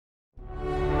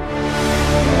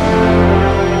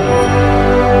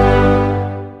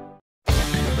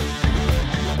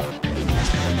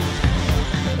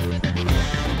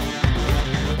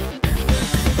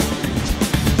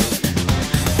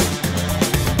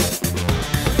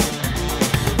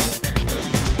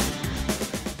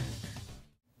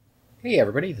Hey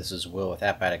everybody, this is Will with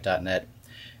AppAddict.net,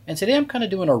 and today I'm kind of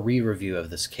doing a re-review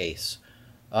of this case.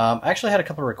 I actually had a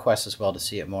couple of requests as well to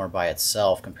see it more by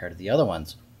itself compared to the other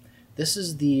ones. This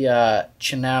is the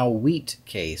Chinao wheat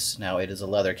case. Now it is a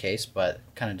leather case, but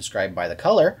kind of described by the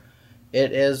color,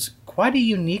 it is quite a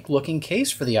unique looking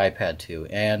case for the iPad 2,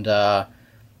 and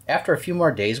after a few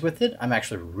more days with it, I'm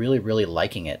actually really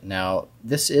liking it. Now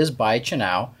this is by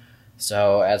Chinao.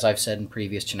 So, as I've said in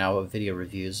previous Chinao video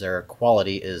reviews, their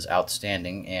quality is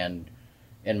outstanding and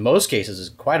in most cases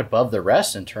is quite above the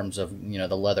rest in terms of,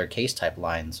 the leather case type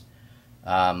lines.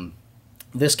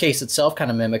 This case itself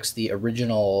kind of mimics the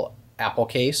original Apple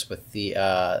case with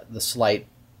the slight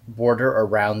border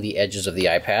around the edges of the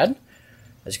iPad,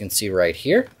 as you can see right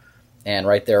here. And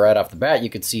right there, right off the bat, you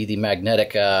could see the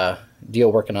magnetic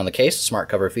deal working on the case, the smart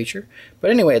cover feature.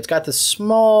 But anyway, it's got this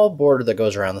small border that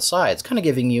goes around the sides, kind of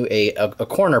giving you a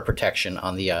corner protection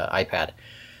on the iPad.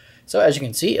 So as you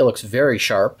can see, it looks very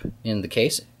sharp in the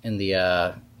case,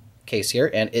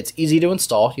 here, and it's easy to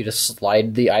install. You just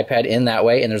slide the iPad in that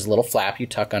way, and there's a little flap you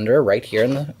tuck under right here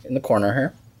in the corner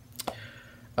here.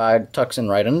 It tucks in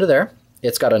right under there.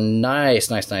 It's got a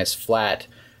nice flat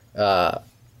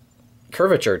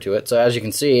curvature to it, so as you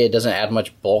can see, it doesn't add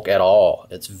much bulk at all.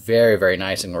 It's very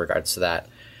nice in regards to that.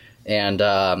 And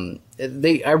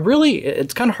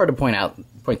it's kind of hard to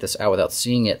point this out without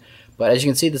seeing it, but as you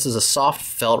can see, this is a soft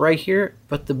felt right here,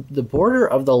 but the border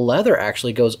of the leather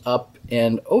actually goes up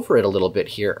and over it a little bit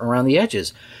here around the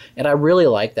edges, and I really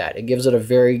like that. It gives it a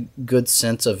very good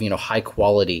sense of high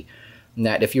quality. And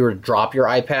that if you were to drop your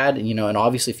iPad, and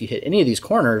obviously if you hit any of these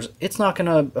corners, it's not going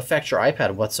to affect your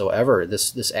iPad whatsoever.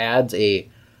 This adds a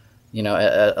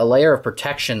layer of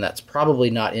protection that's probably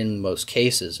not in most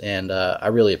cases, and I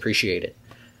really appreciate it.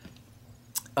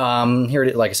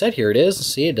 Here, like I said, here it is.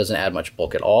 See, it doesn't add much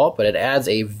bulk at all, but it adds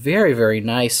a very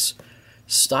nice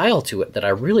style to it that I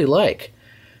really like.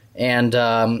 And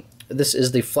this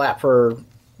is the flap for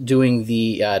doing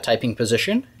the typing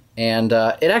position. And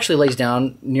it actually lays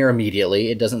down near immediately.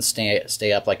 It doesn't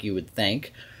stay up like you would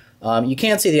think. You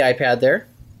can't see the iPad there,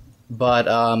 but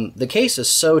the case is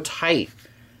so tight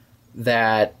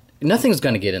that nothing's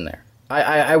going to get in there.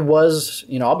 I was,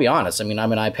 I'll be honest. I mean,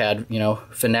 I'm an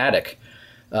iPad, fanatic.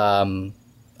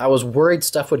 I was worried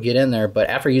stuff would get in there, but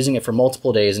after using it for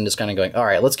multiple days and just kind of going, all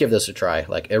right, let's give this a try,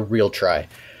 like a real try.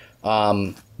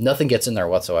 Nothing gets in there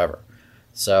whatsoever.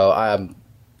 So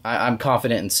I'm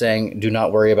confident in saying do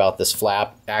not worry about this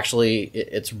flap. Actually,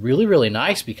 it's really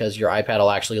nice because your iPad will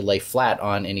actually lay flat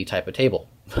on any type of table.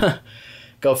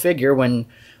 Go figure, when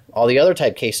all the other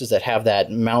type cases that have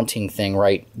that mounting thing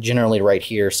generally right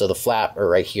here, so the flap, or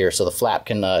right here, so the flap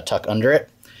can tuck under it,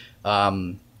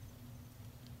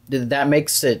 that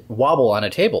makes it wobble on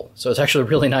a table. So it's actually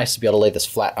really nice to be able to lay this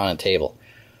flat on a table.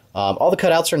 All the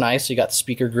cutouts are nice. You got the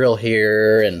speaker grill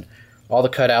here, and all the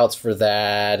cutouts for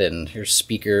that, and here's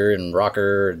speaker and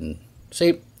rocker, and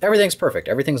see, everything's perfect.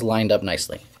 Everything's lined up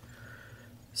nicely.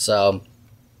 So,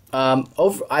 I'm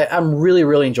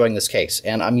really enjoying this case,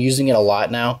 and I'm using it a lot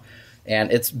now,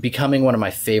 and it's becoming one of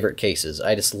my favorite cases.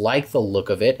 I just like the look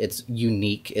of it. It's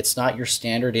unique. It's not your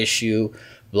standard issue,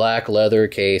 black leather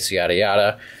case, yada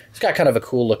yada. It's got kind of a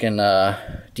cool looking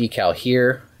decal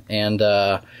here, and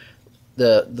the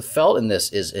felt in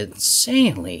this is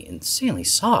insanely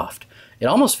soft. It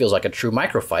almost feels like a true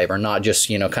microfiber, not just,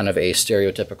 kind of a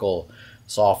stereotypical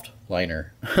soft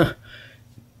liner.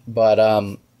 But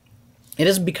it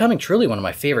is becoming truly one of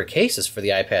my favorite cases for the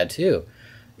iPad 2.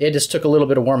 It just took a little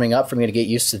bit of warming up for me to get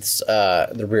used to this,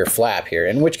 the rear flap here,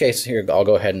 in which case, here, I'll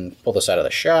go ahead and pull this out of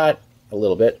the shot a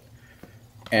little bit,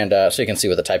 and so you can see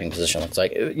what the typing position looks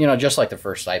like. Just like the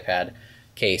first iPad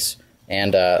case.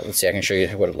 And let's see, I can show you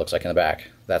what it looks like in the back.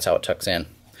 That's how it tucks in.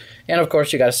 And of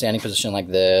course, you got a standing position like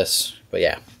this. But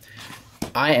yeah,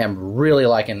 I am really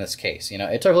liking this case.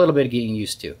 It took a little bit of getting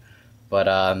used to, but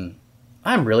I'm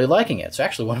really liking it. It's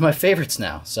actually one of my favorites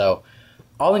now. So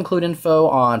I'll include info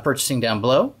on purchasing down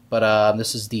below. But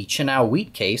this is the Chinao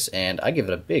wheat case, and I give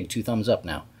it a big 2 thumbs up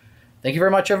now. Thank you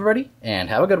very much, everybody, and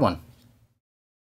have a good one.